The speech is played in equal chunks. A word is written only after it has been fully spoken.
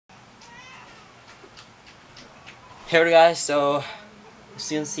Hey guys, so as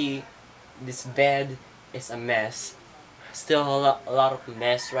you can see, this bed is a mess. Still a lot of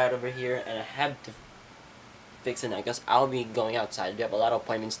mess right over here, and I have to fix it because I'll be going outside. We have a lot of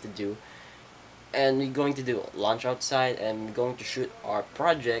appointments to do, and we're going to do lunch outside, and we're going to shoot our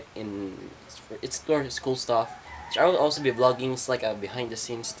project in explore school stuff. Which I will also be vlogging. It's like a behind the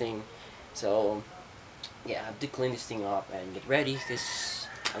scenes thing. So yeah, I have to clean this thing up and get ready because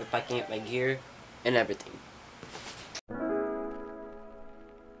I'm packing up my gear and everything.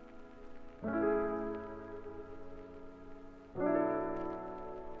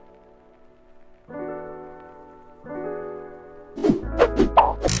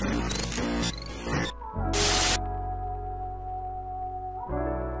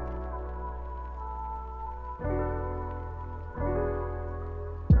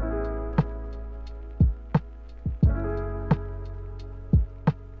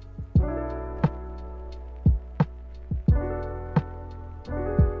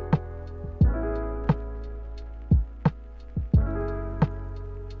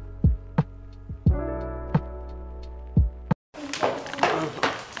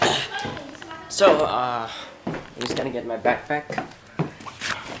 So, I'm just gonna get my backpack.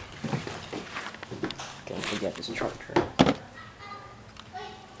 Can't forget this charger.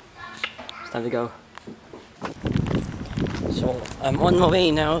 It's time to go. So, I'm on my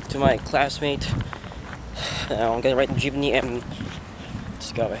way now to my classmate. I'm gonna ride the jeepney and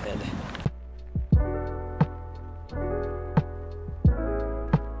just go ahead.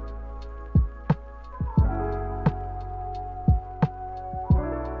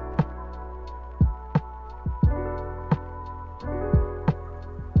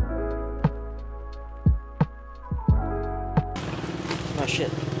 Oh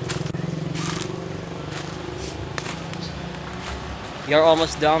shit. We are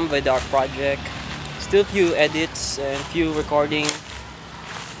almost done with our project. Still few edits and few recording.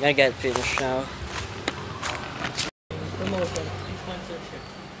 Gonna get finished now. Promotion, sponsorship,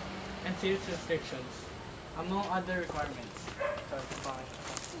 and sales restrictions, among other requirements.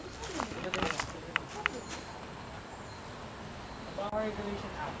 Power Regulation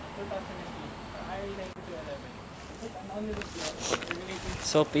Act 2015, I 9211.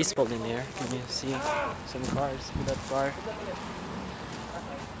 So peaceful in here. Can you see some cars? With that car.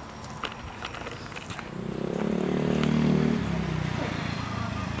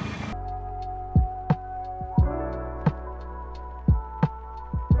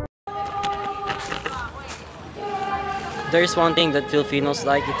 There's one thing that Filipinos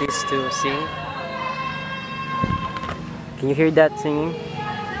like, it is to sing. Can you hear that singing?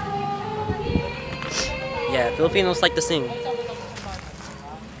 Yeah, Filipinos like to sing.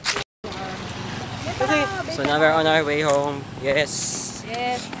 So now we're on our way home. Yes.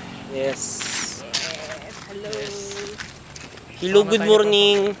 Yes. Yes. Hello. Hello, good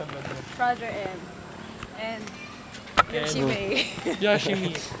morning. FrazzerM. And Yoshimi.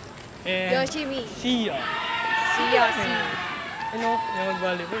 Yoshimi. And Yoshimi. Sia. Sia. Si. Ano? Yung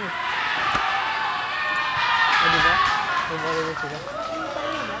mag-volleyball eh. O diba? Mag-volleyball sila.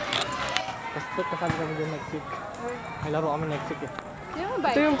 Basta kasama kami dyan next week. May laro kami next week eh.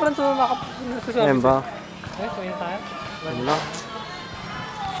 Ito yung parang sumakap. Ayan ba? Eh, so yun tayo. Wala.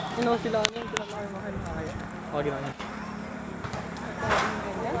 Ano sila yun? Sila mahal na kaya. O, ginawa niya.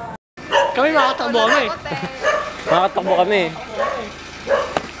 Kami makatakbo kami. Makakatakbo kami.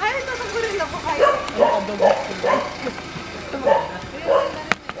 Ay, tatakbo rin na po kayo.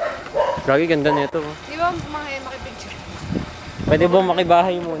 Gagi, ganda nito. Di ba makipicture? Pwede ba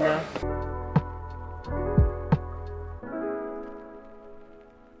makibahay muna?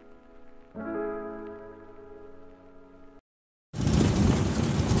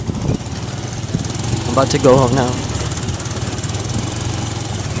 I'm about to go home now.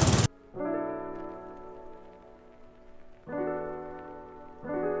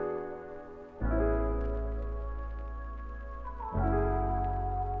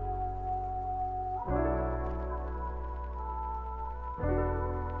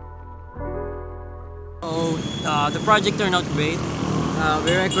 The project turned out great.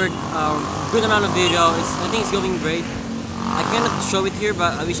 We record good amount of video. I think it's going great. I cannot show it here,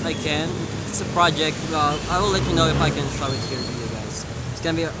 but I wish I can. It's a project. I will let you know if I can show it here to you guys. It's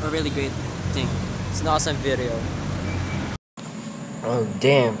gonna be a really great thing. It's an awesome video. Oh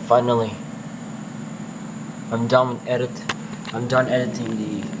damn! Finally, I'm done with edit. I'm done editing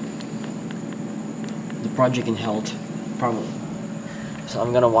the project in health, probably. So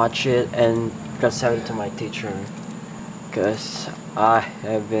I'm gonna watch it and gonna send it to my teacher, because I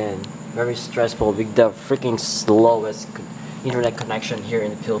have been very stressful with the freaking slowest internet connection here in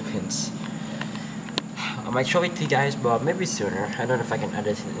the Philippines. I might show it to you guys, but maybe sooner. I don't know if I can add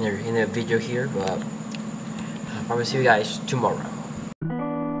it in a video here, but I'll probably see you guys tomorrow.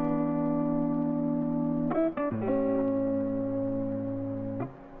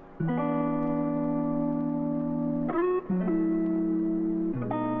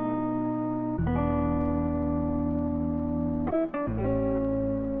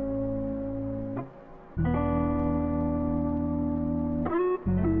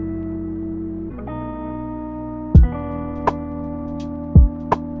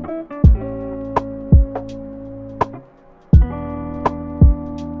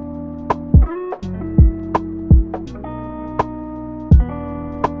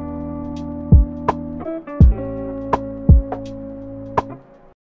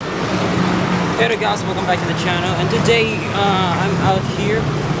 Hey guys, welcome back to the channel, and today I'm out here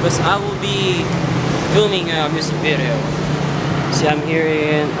because I will be filming a music video. See, I'm here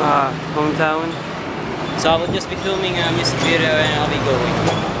in hometown, so I will just be filming a music video and I'll be going.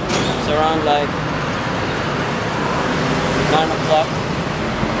 It's around like 9 o'clock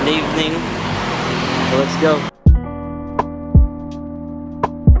in the evening, so let's go.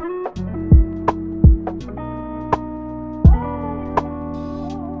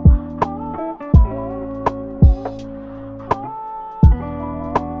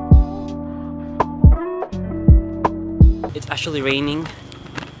 It's actually raining.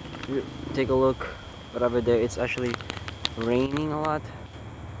 Take a look right over there. It's actually raining a lot.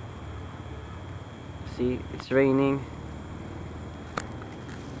 See, it's raining.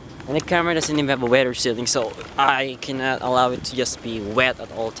 And the camera doesn't even have a weather sealing, so I cannot allow it to just be wet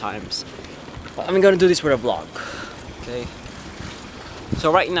at all times. But I'm gonna do this for a vlog. Okay.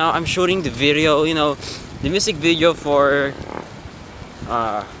 So right now I'm shooting the video, you know, the music video for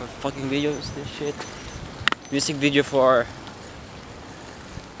what fucking video is this shit? Music video for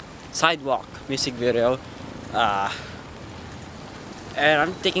Sidewalk music video, and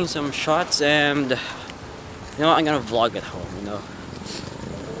I'm taking some shots, and you know, I'm gonna vlog at home, you know,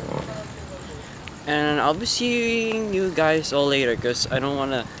 and I'll be seeing you guys all later because I don't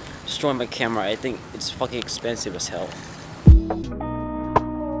want to destroy my camera. I think it's fucking expensive as hell.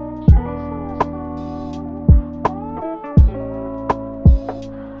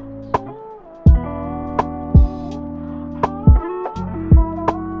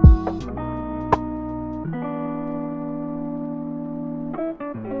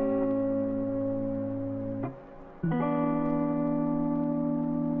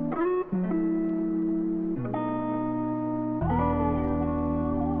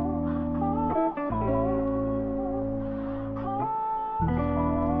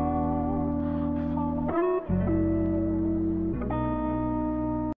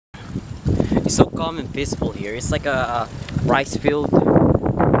 It's so calm and peaceful here. It's like a rice field. I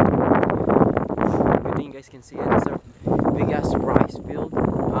think you guys can see it. It's a big ass rice field.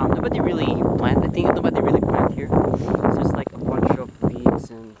 Nobody really plant. I think nobody really plant here. It's just like a bunch of weeds,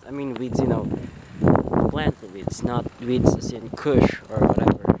 and I mean weeds, you know, plant weeds, not weeds as in kush or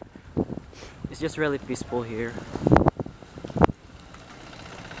whatever. It's just really peaceful here.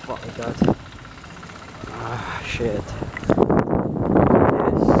 Fuck that. Ah, shit.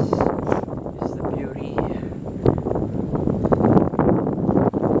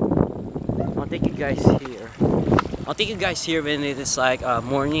 I'll take you guys here when it is like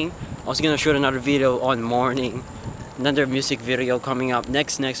morning. I was gonna shoot another video on morning, another music video coming up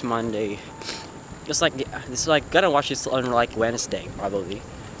next Monday. Just like this, like gotta watch this on like Wednesday probably.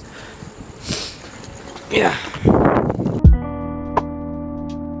 Yeah.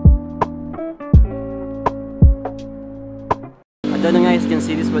 I don't know if you guys can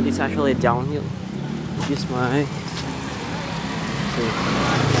see this, but it's actually a downhill. Here's my.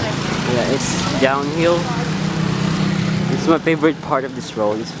 Yeah, it's downhill. It's my favorite part of this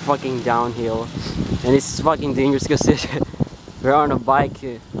road. It's fucking downhill, and it's fucking dangerous because we're on a bike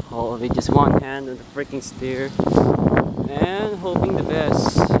with just one hand on the freaking steer and hoping the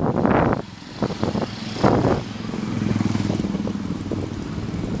best.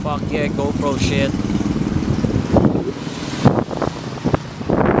 Fuck yeah, GoPro shit.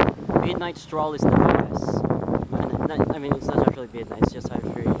 Midnight stroll is the best. I mean, it's not actually midnight, it's just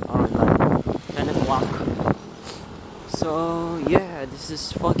actually on like 10 o'clock. So yeah, this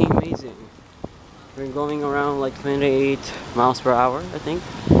is fucking amazing. We're going around like 28 miles per hour, I think.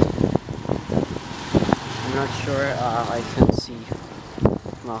 I'm not sure, I can see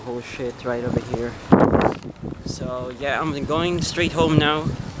my whole shit right over here. So yeah, I'm going straight home now.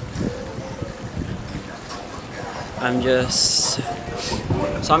 I'm just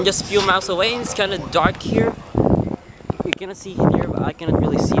a few miles away, and it's kind of dark here. You cannot see here, but I cannot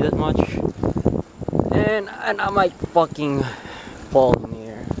really see that much. And I might fucking fall in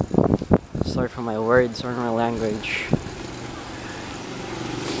here. Sorry for my words or my language.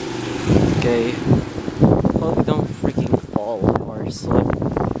 Okay. Hope you don't freaking fall or slip.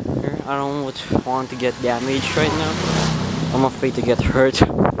 I don't want to get damaged right now. I'm afraid to get hurt.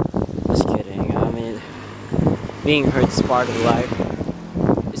 Just kidding. I mean, being hurt is part of life.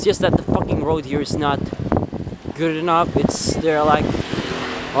 It's just that the fucking road here is not good enough. There are like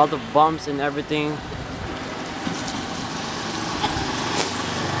a lot of bumps and everything.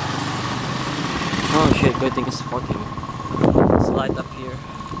 Oh shit, good thing it's fucking light up here.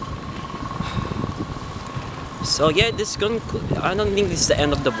 So yeah, I don't think this is the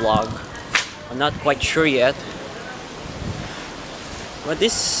end of the vlog. I'm not quite sure yet. But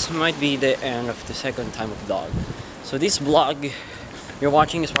this might be the end of the second time of vlog. So this vlog you're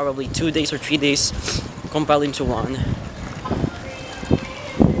watching is probably 2 days or 3 days compiled into one.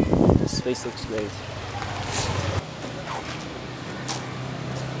 This space looks great.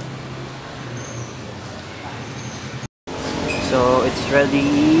 So it's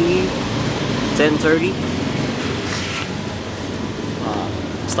ready 10:30.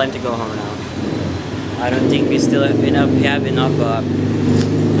 It's time to go home now. I don't think we have enough, but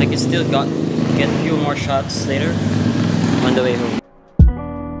I can still get a few more shots later on the way home.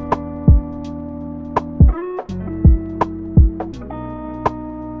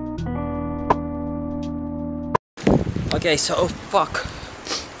 Okay, so fuck.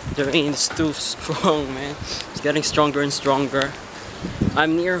 The rain is too strong, man. It's getting stronger and stronger.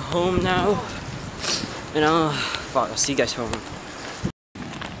 I'm near home now. And fuck, I'll see you guys home.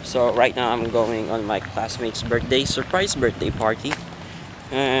 So right now I'm going on my classmate's surprise birthday party.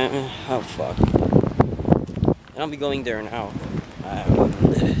 Oh fuck. And I'll be going there now.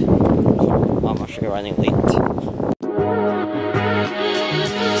 I'm actually running late.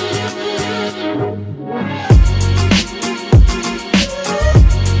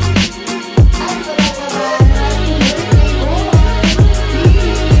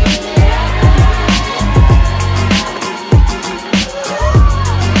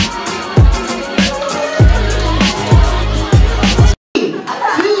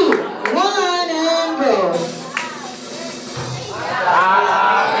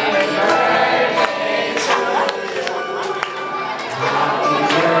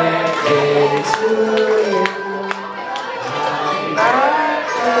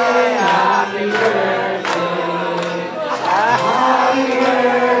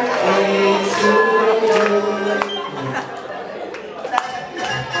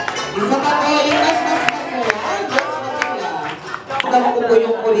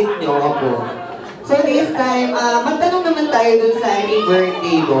 So this time, magtanong naman tayo dun sa ating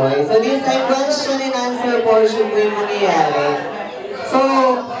birthday boy. So this time, question and answer portion po yung mangyayari. So,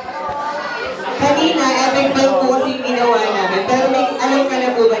 kanina, epic fail po kasi yung ginawa namin. Pero alam ka na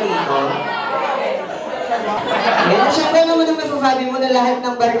po ba dito? Yan, syempre naman ang masasabi mo na lahat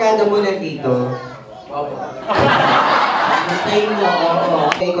ng barkada mo nandito. Masay mo,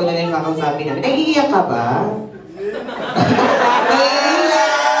 oo. Ikaw na lang yung kakausapin namin. Nag-iiyak ka ba?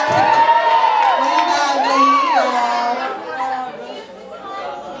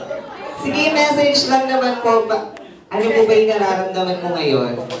 Sige, message lang naman po. Ano po ba yung nararamdaman mo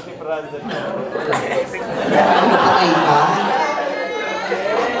ngayon? Ano, patay ka?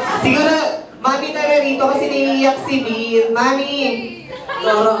 Siguro, Mami tara rito kasi naiiyak si Bill. Mami!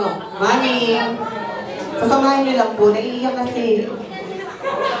 Toro, Mami! Sasamahan niyo lang po, naiiyak kasi.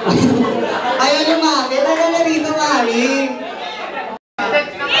 Ayaw niyo, Mami. Tara na rito, Mami.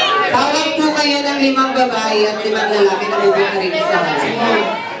 Tawag po kayo ng 5 babae at 5 lalaki na pupunta rin sa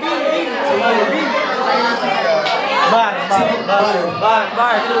akin. Bar.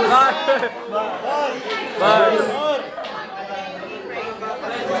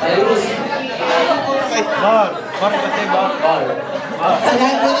 Sa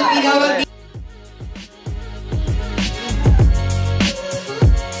lahat po ng tinawag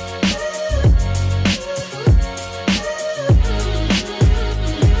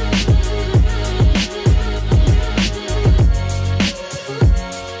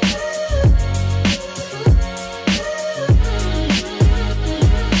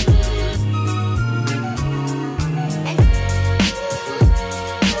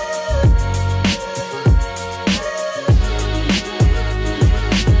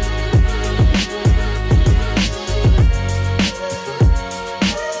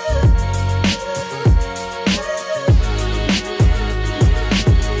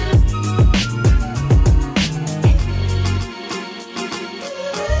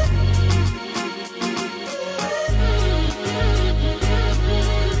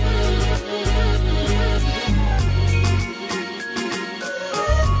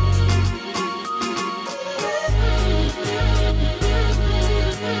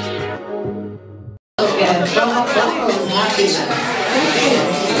Shout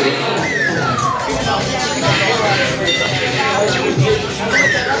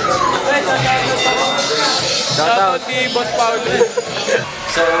out kay Boss Paulo.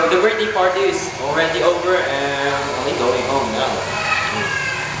 So the birthday party is already over and only going home now.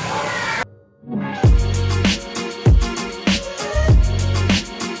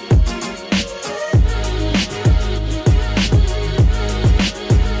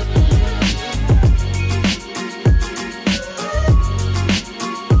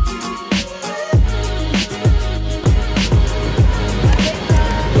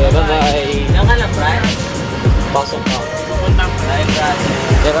 Bye-bye. Saan ka na, Brad? Pasok ka. Pupuntang Bye, Brad.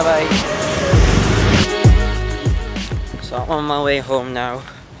 Yeah, bye-bye. So I'm on my way home now,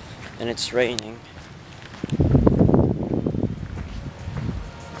 and it's raining.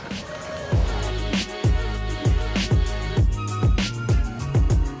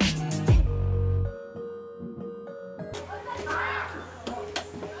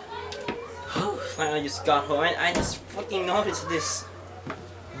 Finally just got home, and I just fucking noticed this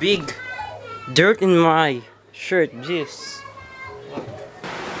big dirt in my shirt. This.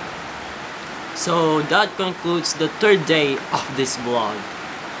 So that concludes the third day of this vlog,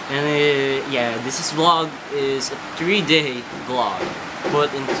 and yeah, this vlog is a 3-day vlog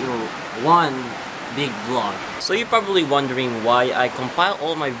put into one big vlog. So you're probably wondering why I compile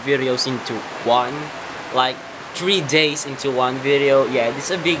all my videos into one, like 3 days into one video. Yeah,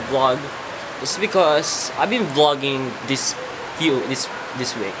 this is a big vlog. It's because I've been vlogging this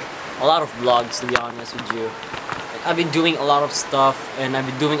week. A lot of vlogs, to be honest with you. I've been doing a lot of stuff, and I've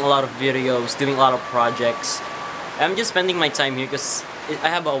been doing a lot of videos, doing a lot of projects. I'm just spending my time here because I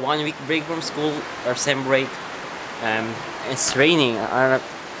have a 1-week break from school, or sem break. It's raining. I don't know,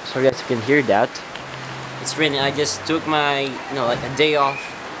 sorry guys, you can hear that. It's raining. I just took my, like a day off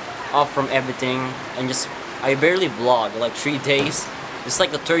from everything, and I barely vlog like 3 days. It's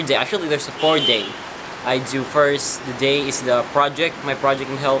like the 3rd day. Actually, there's a 4th day. I do first. The day is the project, my project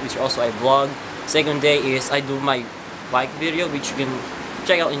in health, which also I vlog. 2nd day is I do my bike video, which you can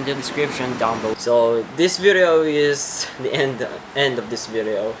check out in the description down below. So this video is the end of this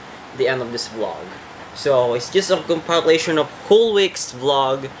video, the end of this vlog. So it's just a compilation of whole week's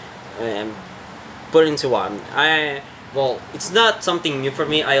vlog and put into one. Well, it's not something new for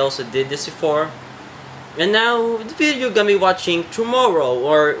me. I also did this before. And now, the video you're gonna be watching tomorrow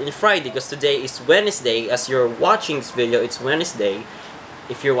or in Friday, because today is Wednesday. As you're watching this video, it's Wednesday.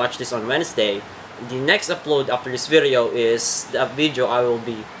 If you watch this on Wednesday, the next upload after this video is the video I will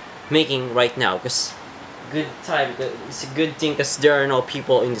be making right now. Because it's a good thing because there are no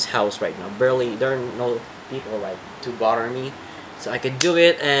people in this house right now. There are no people like to bother me. So I can do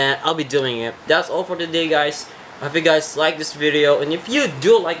it, and I'll be doing it. That's all for today, guys. I hope you guys like this video, and if you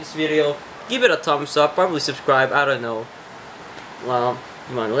do like this video, give it a thumbs up, probably subscribe, I don't know. Well,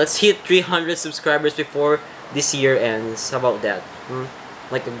 come on, let's hit 300 subscribers before this year ends. How about that?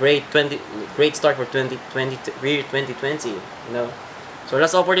 Like a great start for 2020, you know? So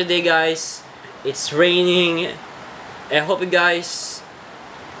that's all for today, guys. It's raining. I hope you guys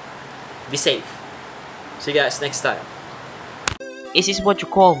be safe. See you guys next time. Is this what you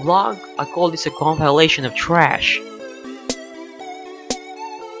call a vlog? I call this a compilation of trash.